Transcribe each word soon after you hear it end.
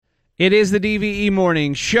It is the DVE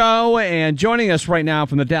Morning Show, and joining us right now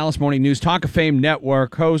from the Dallas Morning News Talk of Fame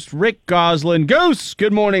Network, host Rick Gosselin. Goose,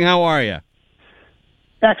 good morning. How are you?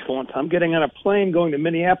 Excellent. I'm getting on a plane going to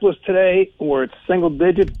Minneapolis today where it's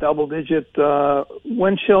single-digit, double-digit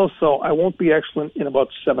wind chill, so I won't be excellent in about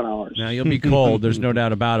 7 hours. Now, you'll be cold, there's no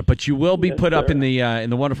doubt about it, but you will be Yes, put up sir. in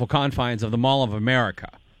the wonderful confines of the Mall of America.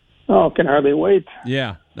 Oh, can hardly wait.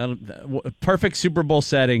 Yeah, perfect Super Bowl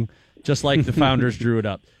setting, just like the founders drew it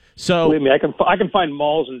up. So, Believe me, I can find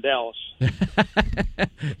malls in Dallas.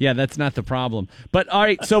 yeah, that's not the problem. But, all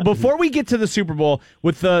right, so before we get to the Super Bowl,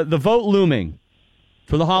 with the vote looming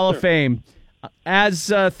for the Hall of Fame,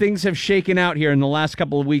 as things have shaken out here in the last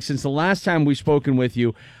couple of weeks since the last time we've spoken with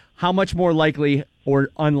you, how much more likely or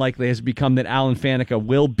unlikely has it become that Alan Faneca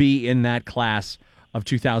will be in that class of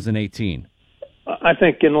 2018? I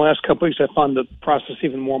think in the last couple of weeks I found the process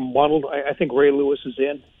even more muddled. I think Ray Lewis is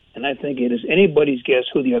in, and I think it is anybody's guess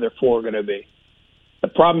who the other four are going to be. The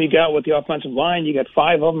problem you got with the offensive line, you got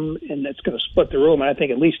five of them, and it's going to split the room, and I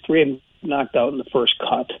think at least three of them knocked out in the first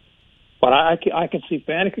cut. But I could see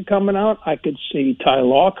Faneca coming out. I could see Ty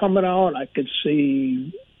Law coming out. I could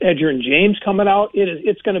see Edgerrin James coming out.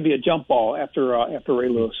 It's going to be a jump ball after Ray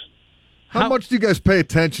Lewis. How much do you guys pay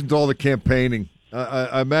attention to all the campaigning?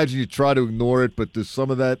 I imagine you try to ignore it, but does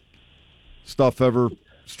some of that stuff ever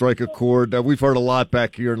strike a chord? We've heard a lot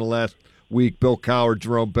back here in the last week. Bill Cowher,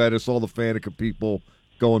 Jerome Bettis, all the Faneca people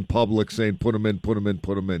going public saying, put him in, put him in,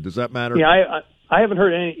 put him in. Does that matter? Yeah, I haven't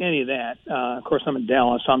heard any of that. Of course, I'm in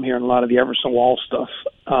Dallas. So I'm hearing a lot of the Everson Wall stuff.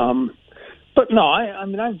 But no,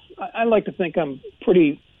 I like to think I'm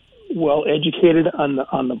pretty well educated on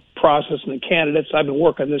the process and the candidates. I've been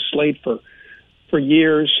working this slate for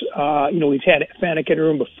years. We've had Faneca in the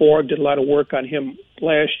room before. Did a lot of work on him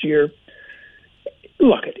last year.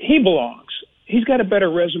 Look, he belongs. He's got a better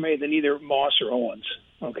resume than either Moss or Owens.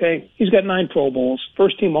 Okay, he's got 9 Pro Bowls,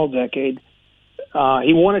 first team all decade.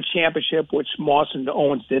 He won a championship, which Moss and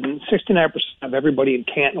Owens didn't. 69% of everybody in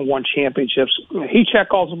Canton won championships. He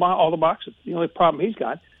checked all the boxes. The only problem he's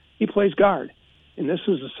got, he plays guard. And this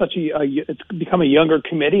is it's become a younger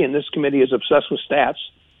committee, and this committee is obsessed with stats.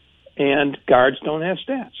 And guards don't have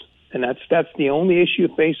stats. And that's the only issue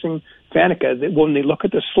facing Faneca. That when they look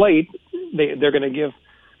at the slate, they're going to give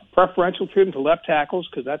preferential treatment to left tackles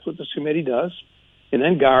because that's what this committee does, and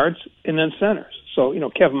then guards, and then centers. So,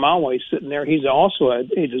 Kevin Malway sitting there. He's also a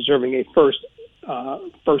deserving a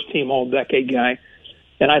first team all-decade guy.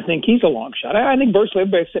 And I think he's a long shot. I think virtually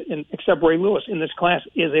everybody except Ray Lewis in this class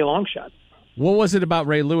is a long shot. What was it about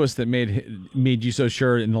Ray Lewis that made you so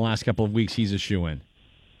sure in the last couple of weeks he's a shoo-in?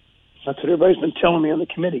 That's what everybody's been telling me on the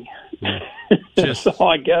committee. Yeah. So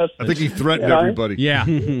I guess. I think he threatened everybody. Yeah.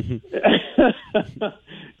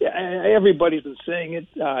 Yeah, everybody's been saying it,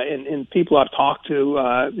 and people I've talked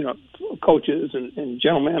to, coaches and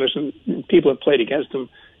general managers and people that played against him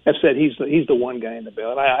have said he's the one guy in the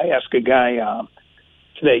ballot. I asked a guy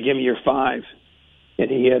today, give me your 5, and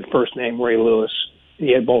he had first name Ray Lewis.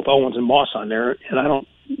 He had both Owens and Moss on there, and I don't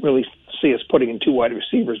really see us putting in 2 wide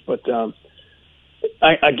receivers, but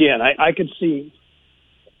I could see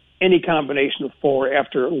any combination of 4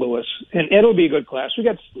 after Lewis, and it'll be a good class.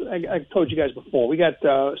 I told you guys before, we got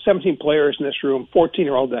 17 players in this room, 14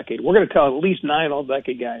 are all-decade. We're going to tell at least 9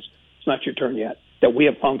 all-decade guys, it's not your turn yet, that we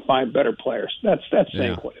have found 5 better players. That's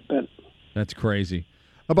saying quite a bit. That's crazy.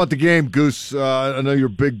 How about the game, Goose? I know you're a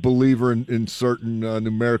big believer in certain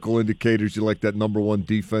numerical indicators. You like that number 1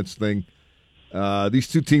 defense thing. These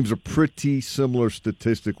two teams are pretty similar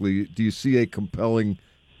statistically. Do you see a compelling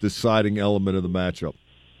deciding element of the matchup?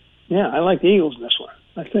 Yeah, I like the Eagles in this one.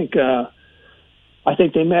 I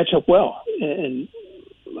think they match up well. And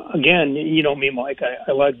again, you know me, Mike,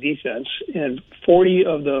 I like defense. And 40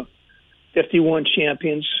 of the 51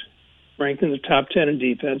 champions ranked in the top 10 in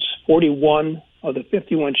defense. 41 of the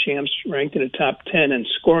 51 champs ranked in the top 10 in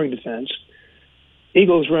scoring defense.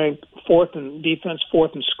 Eagles ranked 4th in defense,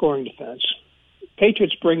 4th in scoring defense.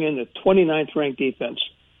 Patriots bring in the 29th ranked defense,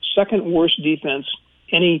 second worst defense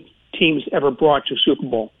any team's ever brought to Super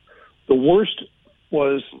Bowl. The worst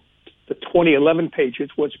was the 2011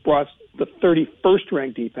 Patriots, which brought the 31st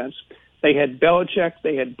ranked defense. They had Belichick,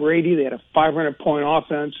 they had Brady, they had a 500-point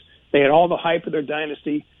offense, they had all the hype of their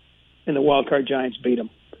dynasty, and the wildcard Giants beat them.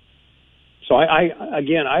 So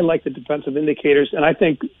I like the defensive indicators, and I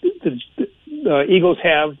think the Eagles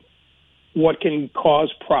have what can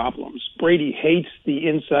cause problems. Brady hates the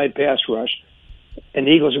inside pass rush, and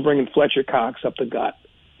the Eagles are bringing Fletcher Cox up the gut.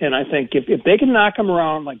 And I think if they can knock him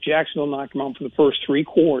around like Jacksonville knocked him around for the first 3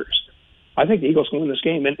 quarters, I think the Eagles can win this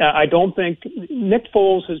game. And I don't think Nick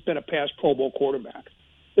Foles has been a past Pro Bowl quarterback.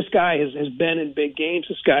 This guy has been in big games.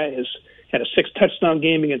 This guy has had a 6-touchdown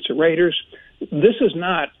game against the Raiders. This is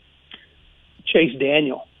not Chase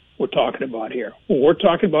Daniel we're talking about here. We're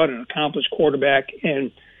talking about an accomplished quarterback,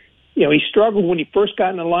 and he struggled when he first got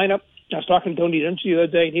in the lineup. I was talking to Tony Dungy the other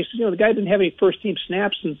day, and he said, the guy didn't have any first-team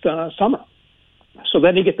snaps since summer. So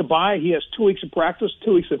then he get the bye. He has 2 weeks of practice,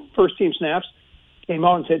 2 weeks of first-team snaps. Came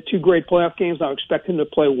out and had 2 great playoff games. I expect him to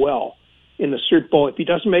play well in the Super Bowl. If he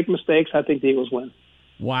doesn't make mistakes, I think the Eagles win.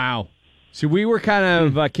 Wow. So we were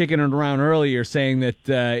kind of kicking it around earlier, saying that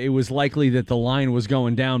it was likely that the line was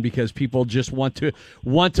going down because people just want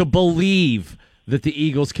to believe that the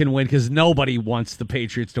Eagles can win because nobody wants the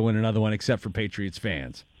Patriots to win another one except for Patriots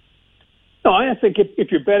fans. No, I think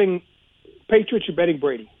if you're betting Patriots, you're betting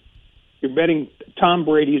Brady. You're betting Tom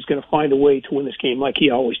Brady is going to find a way to win this game like he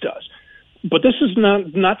always does. But this is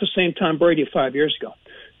not the same Tom Brady of 5 years ago.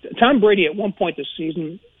 Tom Brady at one point this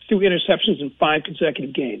season threw interceptions in 5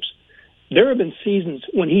 consecutive games. There have been seasons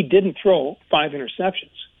when he didn't throw 5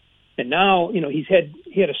 interceptions. And now, he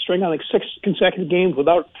had a string on 6 consecutive games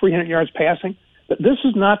without 300 yards passing. But this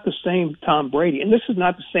is not the same Tom Brady, and this is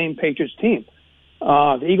not the same Patriots team.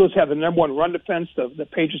 The Eagles have the number 1 run defense. The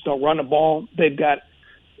Patriots don't run the ball.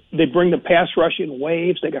 They bring the pass rush in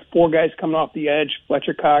waves. They got 4 guys coming off the edge.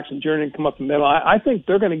 Fletcher Cox and Jernigan come up the middle. I think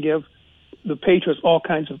they're going to give the Patriots all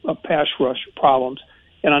kinds of pass rush problems.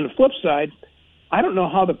 And on the flip side, I don't know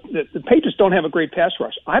how the Patriots don't have a great pass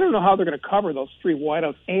rush. I don't know how they're going to cover those 3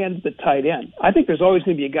 wideouts and the tight end. I think there's always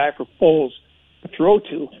going to be a guy for Foles to throw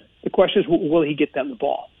to. The question is, will he get them the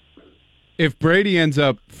ball? If Brady ends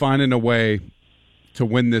up finding a way to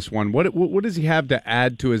win this one, what does he have to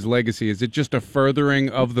add to his legacy? Is it just a furthering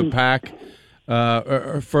of the pack,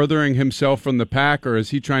 or furthering himself from the pack, or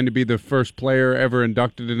is he trying to be the first player ever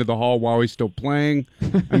inducted into the Hall while he's still playing?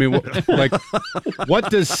 I mean,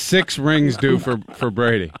 what does 6 rings do for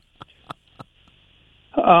Brady?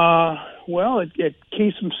 Well, it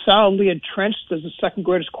keeps him solidly entrenched as the second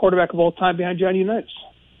greatest quarterback of all time behind Johnny Unitas.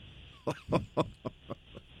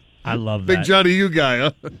 I love that. Big Johnny U guy,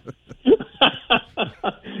 huh?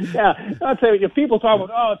 Yeah, I'll tell you, people talk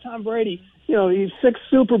about, Tom Brady, he's 6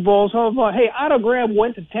 Super Bowls. Hey, Otto Graham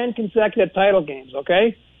went to 10 consecutive title games,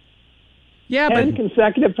 okay? Yeah, 10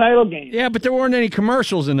 consecutive title games. Yeah, but there weren't any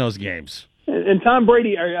commercials in those games. And Tom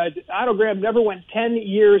Brady, Otto Graham never went 10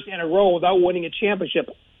 years in a row without winning a championship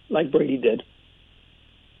like Brady did.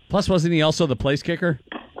 Plus, wasn't he also the place kicker?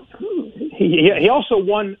 He also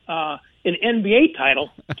won an NBA title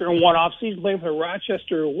during one offseason playing for the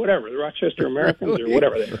Rochester Americans or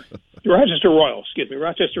whatever they were. The Rochester Royals.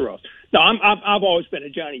 No, I've always been a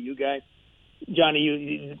Johnny U guy. Johnny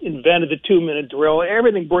U invented the 2-minute drill.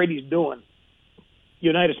 Everything Brady's doing,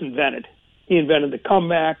 Unitas invented. He invented the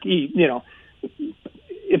comeback.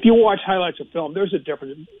 If you watch highlights of film, there's a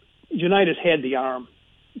difference. Unitas had the arm.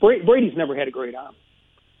 Brady's never had a great arm.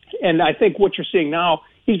 And I think what you're seeing now,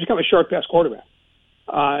 he's become a short pass quarterback.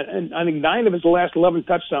 And I think 9 of his last 11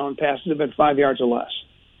 touchdown passes have been 5 yards or less.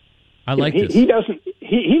 I like this. He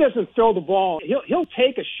doesn't throw the ball. He'll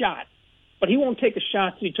take a shot, but he won't take a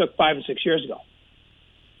shot that he took 5 or 6 years ago.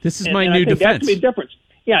 This is my new defense. That's the difference.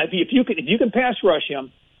 Yeah, if you can pass rush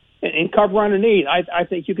him and cover underneath, I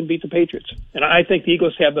think you can beat the Patriots. And I think the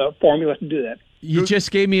Eagles have the formula to do that. You just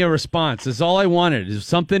gave me a response. That's all I wanted, is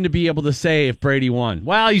something to be able to say if Brady won.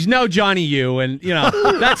 Well, he's no Johnny U, and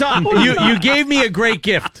that's all. You gave me a great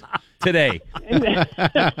gift today.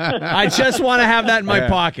 I just want to have that in my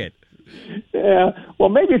pocket. Yeah. Well,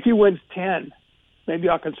 maybe if he wins 10, maybe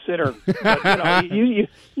I'll consider. But, you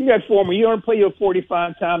got 4 more. You don't play you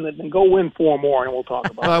 45 times, then go win 4 more, and we'll talk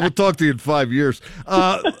about it. We'll talk to you in 5 years.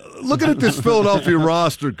 Looking at this Philadelphia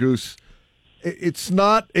roster, Goose, it's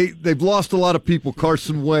not they've lost a lot of people.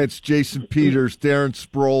 Carson Wentz, Jason Peters, Darren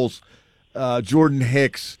Sproles, Jordan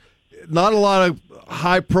Hicks. Not a lot of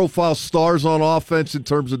high-profile stars on offense in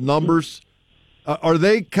terms of numbers. Are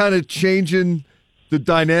they kind of changing the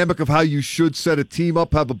dynamic of how you should set a team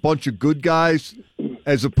up, have a bunch of good guys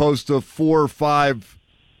as opposed to 4 or 5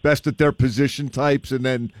 best at their position types and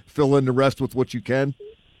then fill in the rest with what you can?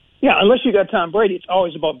 Yeah, unless you got Tom Brady, it's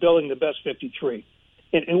always about building the best 53.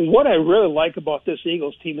 And what I really like about this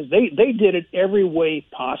Eagles team is they did it every way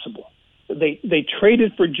possible. They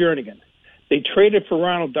traded for Jernigan. They traded for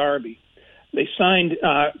Ronald Darby. They signed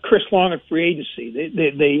Chris Long at free agency.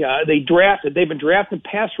 They drafted. They've been drafting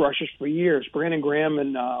pass rushers for years. Brandon Graham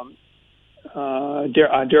and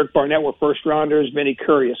Derek Barnett were first rounders. Vinny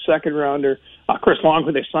Curry, a second rounder. Chris Long,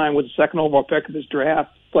 who they signed, was the second overall pick of this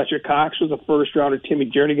draft. Fletcher Cox was a first rounder.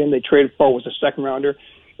 Timmy Jernigan, they traded for, was a second rounder.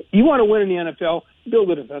 You want to win in the NFL? Build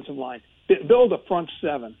a defensive line. Build a front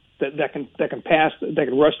 7. that can pass, that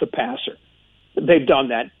can rush the passer. They've done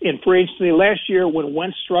that. In free agency last year, when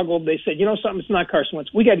Wentz struggled, they said, something, it's not Carson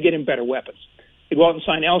Wentz. We got to get him better weapons. They go out and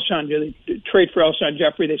sign they trade for Alshon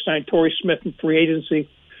Jeffrey. They signed Torrey Smith in free agency.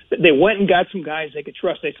 They went and got some guys they could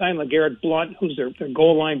trust. They signed LeGarrette Blount, who's their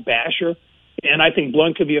goal line basher. And I think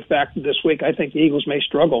Blount could be a factor this week. I think the Eagles may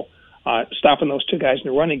struggle stopping those two guys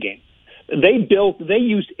in the running game. They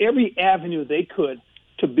used every avenue they could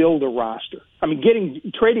to build a roster. I mean,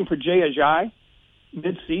 trading for Jay Ajayi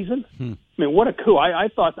mid-season. I mean, what a coup! I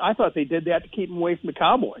thought they did that to keep him away from the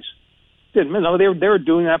Cowboys. Didn't no, they were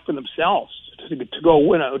doing that for themselves to go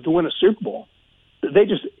win a Super Bowl.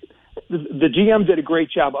 The GM did a great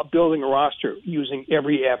job of building a roster using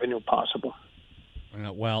every avenue possible.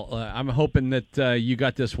 Well, I'm hoping that you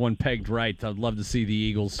got this one pegged right. I'd love to see the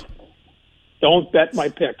Eagles. Don't bet my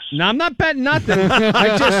picks. No, I'm not betting nothing.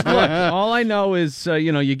 I just look. All I know is,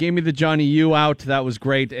 you gave me the Johnny U out. That was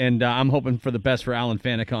great, and I'm hoping for the best for Alan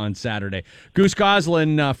Faneca on Saturday. Goose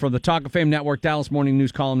Goslin from the Talk of Fame Network, Dallas Morning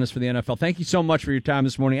News columnist for the NFL. Thank you so much for your time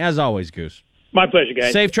this morning, as always, Goose. My pleasure,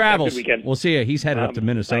 guys. Safe travels. Have a good weekend. We'll see you. He's headed up to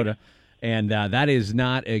Minnesota, and that is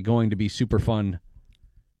not going to be super fun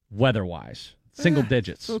weather-wise. Single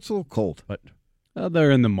digits. So it's a little cold, but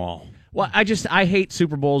they're in the mall. Well, I hate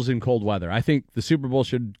Super Bowls in cold weather. I think the Super Bowl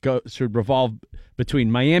should revolve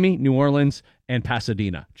between Miami, New Orleans, and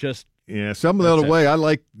Pasadena. Some of the other way. I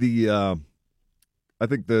like I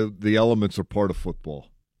think the elements are part of football.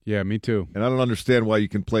 Yeah, me too. And I don't understand why you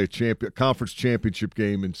can play a conference championship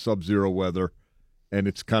game in sub-zero weather, and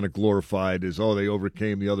it's kind of glorified as they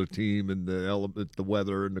overcame the other team and the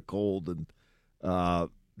weather and the cold, and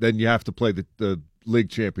then you have to play the league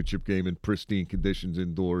championship game in pristine conditions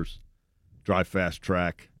indoors. Dry, fast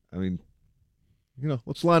track. I mean,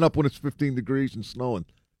 let's line up when it's 15 degrees and snowing.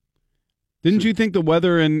 Didn't you think the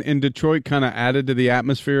weather in Detroit kind of added to the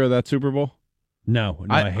atmosphere of that Super Bowl? No,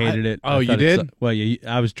 I hated it. Oh, you did? Well,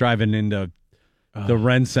 I was driving into the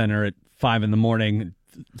Ren Center at 5 a.m,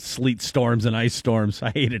 sleet storms and ice storms. I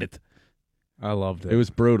hated it. I loved it. It was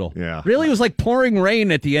brutal. Yeah. Really, it was like pouring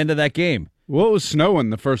rain at the end of that game. Well, it was snowing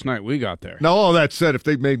the first night we got there. Now, all that said, if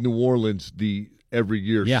they made New Orleans the every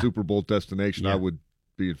year Super Bowl destination, I would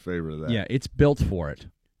be in favor of that. Yeah, it's built for it.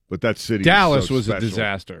 But that city Dallas so was special. a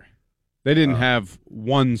disaster. They didn't have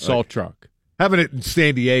one salt truck. Having it in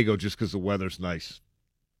San Diego just because the weather's nice.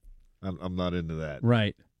 I'm not into that.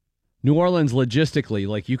 Right. New Orleans,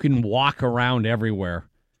 logistically, you can walk around everywhere.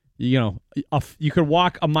 You could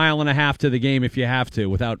walk a mile and a half to the game if you have to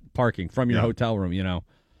without parking from your hotel room,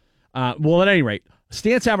 Well, at any rate,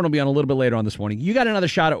 Stan Savran will be on a little bit later on this morning. You got another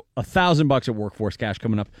shot at $1,000 at Workforce Cash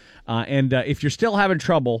coming up. And if you're still having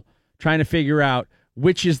trouble trying to figure out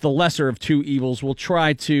which is the lesser of two evils, we'll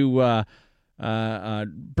try to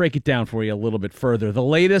break it down for you a little bit further. The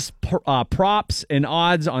latest props and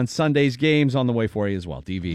odds on Sunday's games on the way for you as well. DV.